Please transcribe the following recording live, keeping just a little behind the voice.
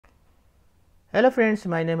Hello friends,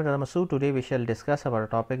 my name is Ramasu. Today we shall discuss about a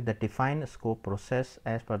topic that define scope process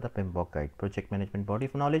as per the PMBOK guide, project management body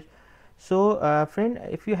of knowledge. So friend,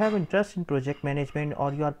 if you have interest in project management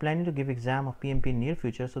or you are planning to give exam of PMP in near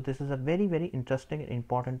future, so this is a very interesting and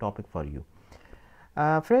important topic for you.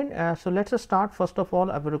 Friend, so let's start. First of all,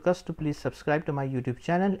 I will request to please subscribe to my YouTube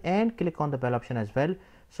channel and click on the bell option as well,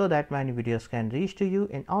 so that my new videos can reach to you,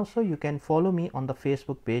 and also you can follow me on the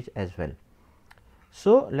Facebook page as well.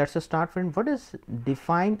 So let's start, friend. What is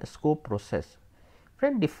define scope process?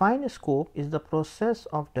 Friend, define scope is the process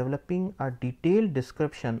of developing a detailed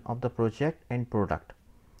description of the project and product.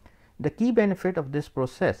 The key benefit of this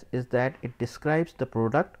process is that it describes the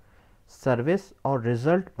product, service or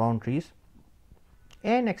result boundaries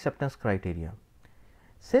and acceptance criteria.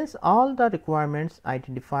 Since all the requirements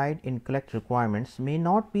identified in collect requirements may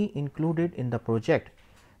not be included in the project,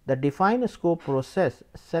 the define scope process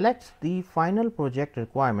selects the final project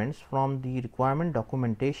requirements from the requirement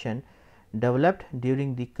documentation developed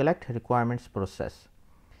during the collect requirements process.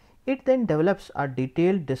 It then develops a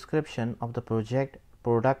detailed description of the project,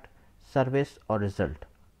 product, service or result.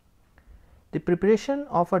 The preparation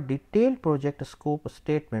of a detailed project scope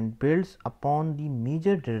statement builds upon the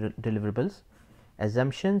major deliverables,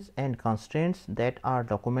 assumptions and constraints that are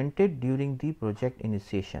documented during the project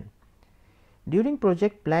initiation. During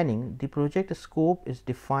project planning, the project scope is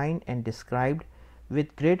defined and described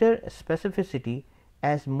with greater specificity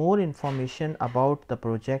as more information about the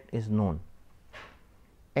project is known.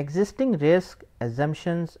 Existing risk,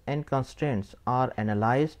 assumptions and constraints are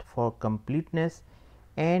analyzed for completeness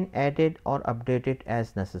and added or updated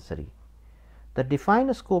as necessary. The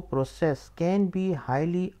define scope process can be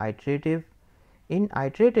highly iterative. In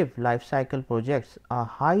iterative life cycle projects, a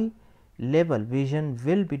high level vision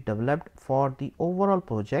will be developed for the overall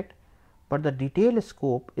project, but the detailed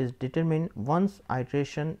scope is determined once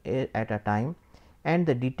iteration at a time, and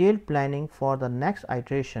the detailed planning for the next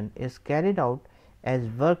iteration is carried out as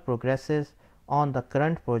work progresses on the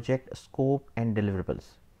current project scope and deliverables.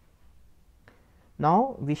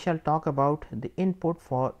 Now, we shall talk about the input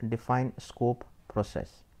for define scope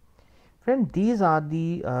process. Friend, these are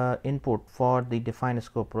the input for the define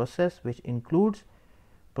scope process, which includes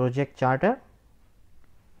project charter,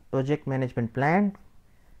 project management plan,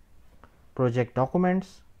 project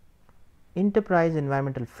documents, enterprise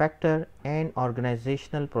environmental factor and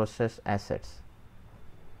organizational process assets.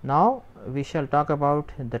 Now, we shall talk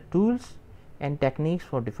about the tools and techniques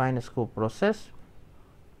for define scope process,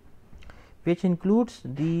 which includes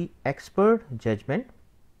the expert judgment,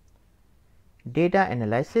 data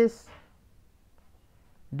analysis,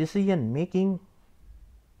 decision making,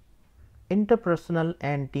 interpersonal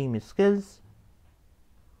and team skills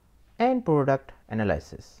and product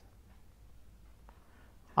analysis.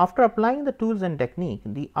 After applying the tools and technique,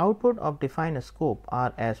 the output of define scope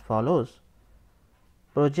are as follows: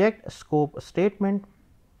 project scope statement,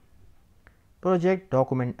 project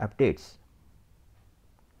document updates.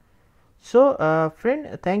 So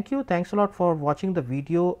friend, thanks a lot for watching the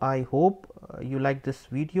video. I hope you like this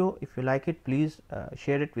video. If you like it, please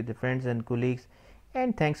share it with your friends and colleagues,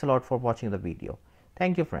 and thanks a lot for watching the video.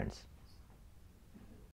 Thank you, friends.